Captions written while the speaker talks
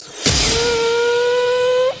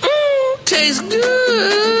tastes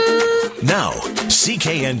good. Now,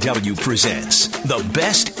 CKNW presents The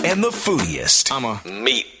Best and the Foodiest. I'm a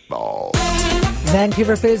meatball.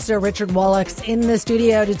 Vancouver food star Richard Wallach's in the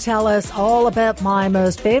studio to tell us all about my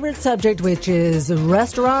most favorite subject, which is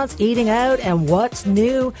restaurants, eating out, and what's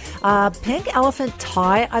new. Pink Elephant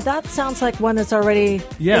Thai, that sounds like one that's already...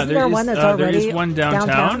 Yeah, there is one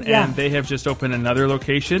downtown, Yeah. and they have just opened another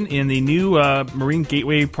location in the new Marine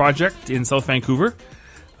Gateway project in South Vancouver.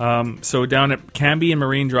 So down at Cambie and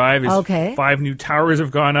Marine Drive, 5 new towers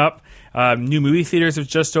have gone up. New movie theaters have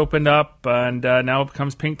just opened up, and now it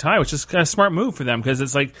becomes Pink Thai, which is a smart move for them because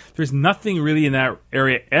it's like there's nothing really in that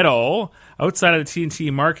area at all. Outside of the T&T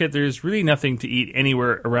market, there's really nothing to eat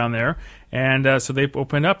anywhere around there. And so they've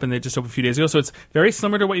opened up, and they just opened a few days ago. So it's very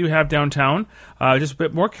similar to what you have downtown, just a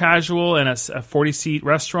bit more casual and a 40-seat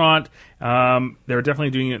restaurant. They're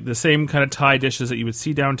definitely doing the same kind of Thai dishes that you would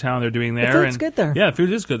see downtown. They're doing there. The food's good there. Yeah, the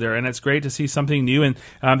food is good there, and it's great to see something new. And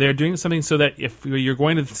they're doing something so that if you're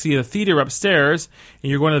going to see a theater upstairs and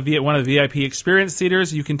you're going to one of the VIP experience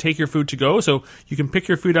theaters, you can take your food to go. So you can pick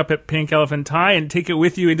your food up at Pink Elephant Thai and take it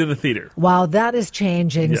with you into the theater. Wow, that is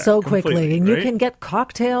changing so quickly. And right? You can get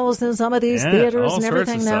cocktails in some of these theaters and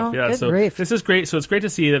everything now. Yeah, Good so grief. This is great. So it's great to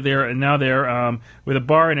see that they're now there with a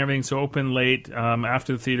bar and everything. So open late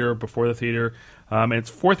after the theater, before the theater. And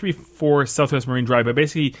it's 434 Southwest Marine Drive. But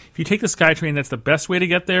basically, if you take the SkyTrain, that's the best way to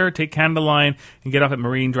get there. Take Canada Line and get off at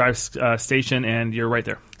Marine Drive Station, and you're right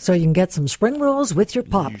there. So you can get some spring rolls with your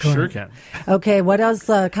popcorn. You sure can. Okay, what else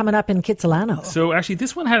coming up in Kitsilano? So actually,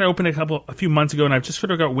 this one had opened a few months ago, and I've just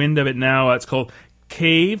sort of got wind of it now. It's called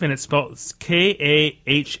Cave, and it's spelled Kahve.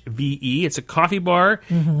 It's a coffee bar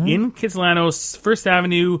in Kitsilano, First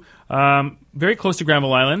Avenue, very close to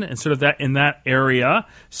Granville Island, and sort of that in that area,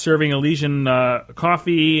 serving Elysian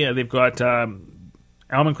coffee. They've got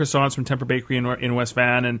almond croissants from Temper Bakery in West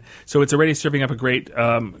Van, and so it's already serving up a great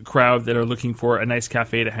crowd that are looking for a nice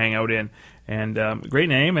cafe to hang out in. And great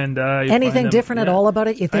name. And anything different at all about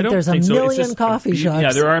it? You think there's a million coffee shops?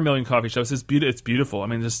 Yeah, there are a million coffee shops. It's beautiful. I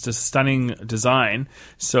mean, just a stunning design.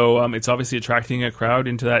 So it's obviously attracting a crowd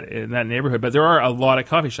in that neighborhood. But there are a lot of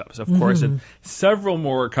coffee shops, of course, and several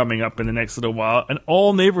more coming up in the next little while, and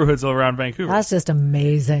all neighborhoods all around Vancouver. That's just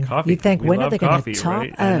amazing. Coffee. You think, when are they going to top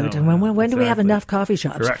out? And when do we have enough coffee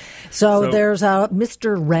shops? Correct. So there's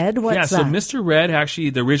Mr. Red. What's that? So Mr. Red, actually,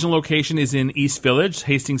 the original location is in East Village,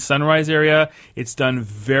 Hastings Sunrise area. It's done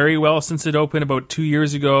very well since it opened about 2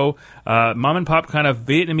 years ago. Mom and pop kind of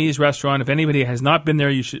Vietnamese restaurant. If anybody has not been there,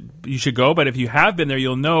 you should go. But if you have been there,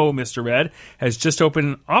 you'll know Mr. Red has just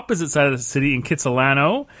opened opposite side of the city in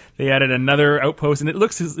Kitsilano. They added another outpost, and it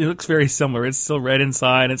looks very similar. It's still red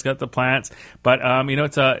inside. It's got the plants, but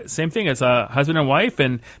it's a same thing. It's a husband and wife,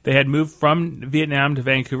 and they had moved from Vietnam to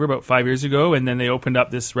Vancouver about 5 years ago, and then they opened up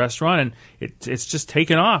this restaurant, and it's just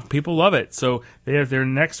taken off. People love it. So they have their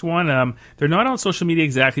next one. They're not on social media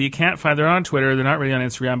exactly. You can't find. They're on Twitter. They're not really on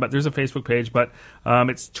Instagram, but there's a Facebook page. But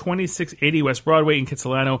it's 2680 West Broadway in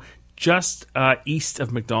Kitsilano, just east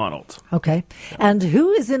of McDonald. Okay. And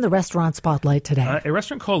who is in the restaurant spotlight today? A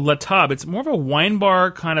restaurant called La Table. It's more of a wine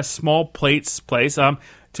bar kind of small plates place.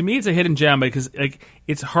 To me, it's a hidden gem because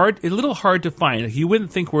it's a little hard to find. You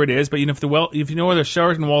wouldn't think where it is, but if you know where the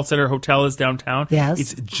Sheraton Wallcenter Hotel is downtown, yes,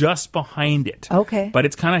 it's just behind it. Okay, but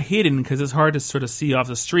it's kind of hidden because it's hard to sort of see off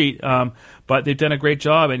the street. But they've done a great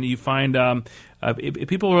job, and you find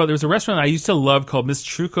people. There was a restaurant I used to love called Miss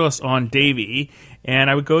Trucos on Davie, and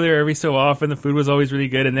I would go there every so often. The food was always really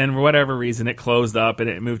good, and then for whatever reason, it closed up and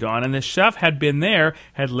it moved on. And the chef had been there,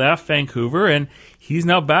 had left Vancouver, and he's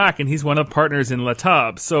now back, and he's one of the partners in La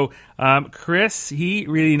Table. So Chris, he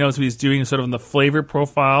really knows what he's doing, sort of in the flavor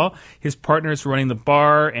profile. His partner is running the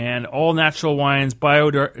bar, and all natural wines,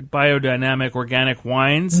 biodynamic, organic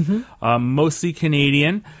wines, mostly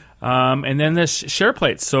Canadian. And then the share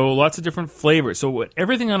plates, so lots of different flavors. So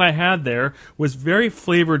everything that I had there was very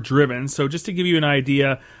flavor driven. So just to give you an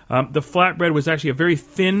idea, the flatbread was actually a very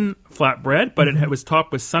thin flatbread, but it was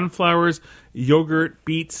topped with sunflowers, yogurt,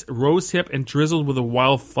 beets, rosehip, and drizzled with a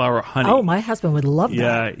wildflower honey. Oh, my husband would love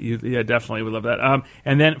that. Yeah, definitely would love that.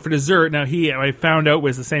 And then for dessert, now I found out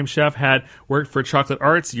was the same chef had worked for Chocolate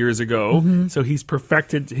Arts years ago, so he's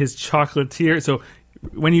perfected his chocolatier. So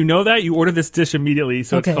when you know that, you order this dish immediately.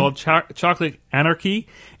 So it's called Chocolate Anarchy,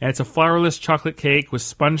 and it's a flourless chocolate cake with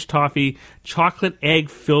sponge toffee, chocolate egg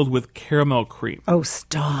filled with caramel cream. Oh,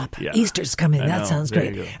 stop. Yeah. Easter's coming. That sounds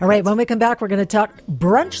great. All right, when we come back, we're going to talk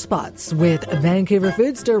brunch spots with Vancouver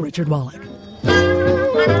food star Richard Wallach.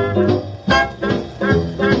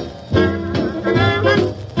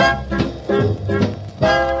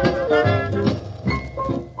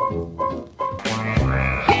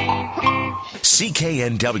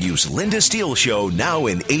 CKNW's Lynda Steele Show now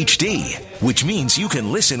in HD, which means you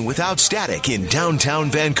can listen without static in downtown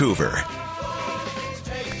Vancouver.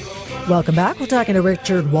 Welcome back. We're talking to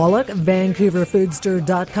Richard Wallach,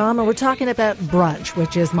 VancouverFoodster.com, and we're talking about brunch,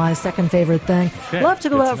 which is my second favorite thing. Okay, love to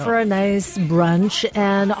go good out to know. for a nice brunch,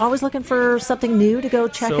 and always looking for something new to go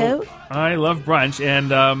check out. I love brunch,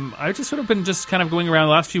 and I've just sort of been just kind of going around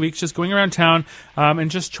the last few weeks, just going around town and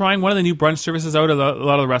just trying one of the new brunch services out at a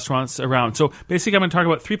lot of the restaurants around. So basically, I'm going to talk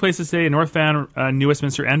about 3 places today in North Van, New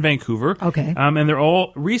Westminster, and Vancouver. Okay. And they're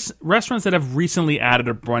all restaurants that have recently added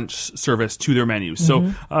a brunch service to their menus.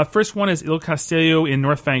 So first one is Il Castello in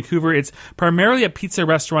North Vancouver. It's primarily a pizza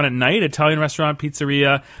restaurant at night, Italian restaurant,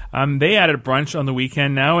 pizzeria. They added brunch on the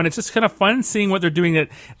weekend now, and it's just kind of fun seeing what they're doing. That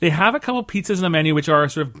they have a couple pizzas on the menu, which are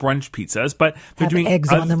sort of brunch pizzas, but they're doing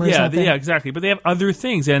eggs on them or something. Yeah, exactly. But they have other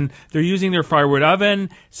things, and they're using their firewood oven.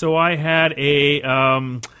 So I had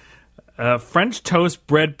a French toast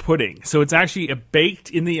bread pudding. So it's actually baked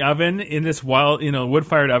in the oven in this wild,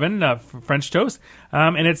 wood-fired oven, French toast,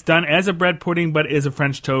 and it's done as a bread pudding, but is a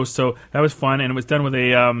French toast. So that was fun, and it was done with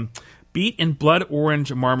a beet and blood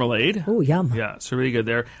orange marmalade. Oh, yum! Yeah, so really good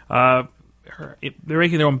there. They're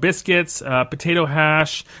making their own biscuits, potato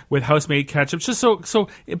hash with house-made ketchup. Just so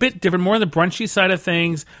a bit different, more on the brunchy side of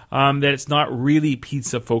things. That it's not really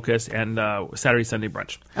pizza-focused and Saturday Sunday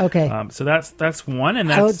brunch. Okay, so that's one, and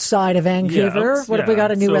that's outside of Vancouver. What have we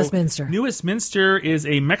got in New Westminster? New Westminster is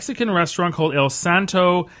a Mexican restaurant called El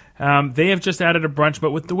Santo. They have just added a brunch,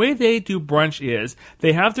 but with the way they do brunch is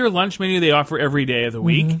they have their lunch menu they offer every day of the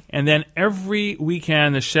week, and then every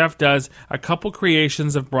weekend the chef does a couple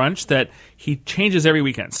creations of brunch that he changes every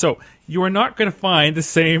weekend. So you are not going to find the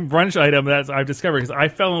same brunch item that I've discovered, because I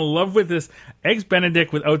fell in love with this Eggs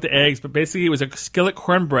Benedict without the eggs, but basically it was a skillet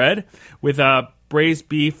cornbread with braised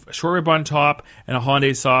beef, short rib on top, and a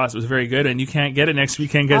hollandaise sauce. It was very good, and you can't get it next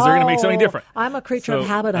weekend because they're going to make something different. I'm a creature of So,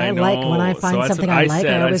 habit. I know. like when I find So that's something what I like.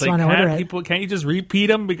 said. I always was like, want to order it. Can't you just repeat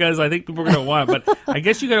them? Because I think people are going to want it. But I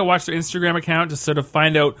guess you got to watch their Instagram account to sort of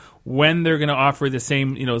find out when they're going to offer the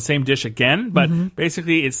same dish again. But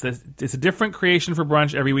basically, it's a different creation for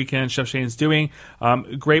brunch every weekend. Chef Shane's doing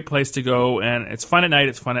great place to go, and it's fun at night.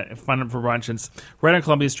 It's fun for brunch. And it's right on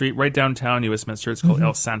Columbia Street, right downtown New Westminster. It's called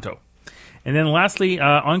El Santo. And then lastly,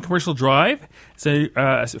 on Commercial Drive, it's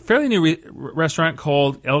a fairly new restaurant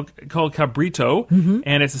called Cabrito,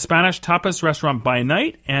 and it's a Spanish tapas restaurant by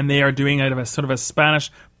night, and they are doing a sort of a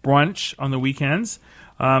Spanish brunch on the weekends.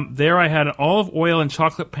 There I had olive oil and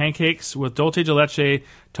chocolate pancakes with dulce de leche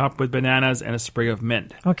topped with bananas and a sprig of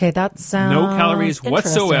mint. Okay, that sounds no calories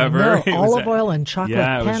whatsoever. No, olive oil and chocolate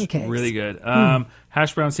pancakes. Yeah, it was really good.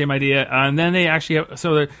 Hash brown, same idea. And then they actually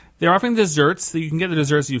have, they're offering desserts. So you can get the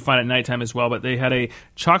desserts you find at nighttime as well, but they had a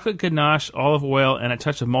chocolate ganache, olive oil, and a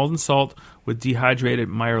touch of molten salt with dehydrated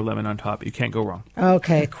Meyer lemon on top. You can't go wrong.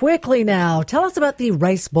 Okay, quickly now, tell us about the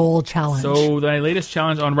Rice Bowl Challenge. So the latest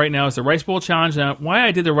challenge on right now is the Rice Bowl Challenge. Now, why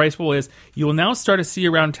I did the Rice Bowl is you will now start to see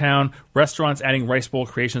around town restaurants adding Rice Bowl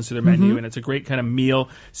creations to their menu, and it's a great kind of meal.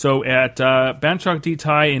 So at Banchok Di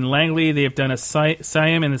Thai in Langley, they have done a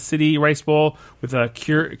Siam in the City Rice Bowl with a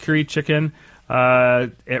curry chicken.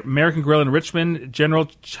 At American Grill in Richmond, General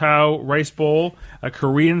Chow Rice Bowl, a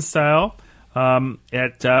Korean style.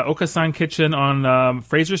 At Okasan Kitchen on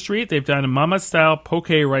Fraser Street, they've done a Mama-style poke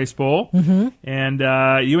rice bowl. And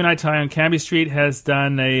UNI Thai on Cambie Street has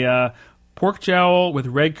done a pork jowl with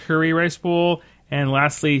red curry rice bowl. And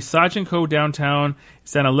lastly, Saj & Co. downtown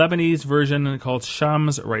has done a Lebanese version called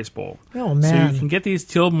Shams Rice Bowl. Oh, man. So you can get these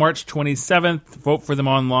till March 27th. Vote for them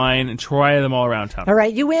online and try them all around town. All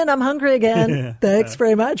right, you win. I'm hungry again. Thanks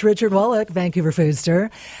very much, Richard Wallach, Vancouver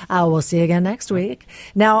Foodster. We'll see you again next week.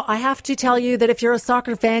 Now, I have to tell you that if you're a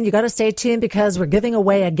soccer fan, you got to stay tuned because we're giving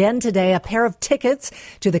away again today a pair of tickets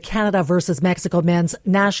to the Canada versus Mexico men's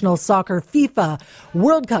national soccer FIFA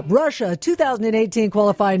World Cup Russia 2018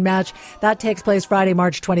 qualifying match. That takes place Friday,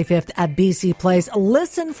 March 25th at BC Place.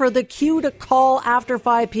 Listen for the cue to call after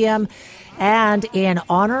 5 p.m. And in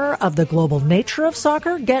honor of the global nature of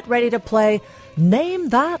soccer, get ready to play Name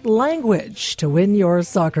That Language to win your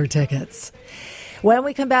soccer tickets. When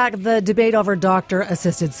we come back, the debate over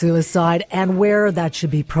doctor-assisted suicide and where that should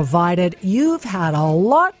be provided. You've had a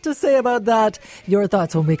lot to say about that. Your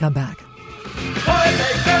thoughts when we come back.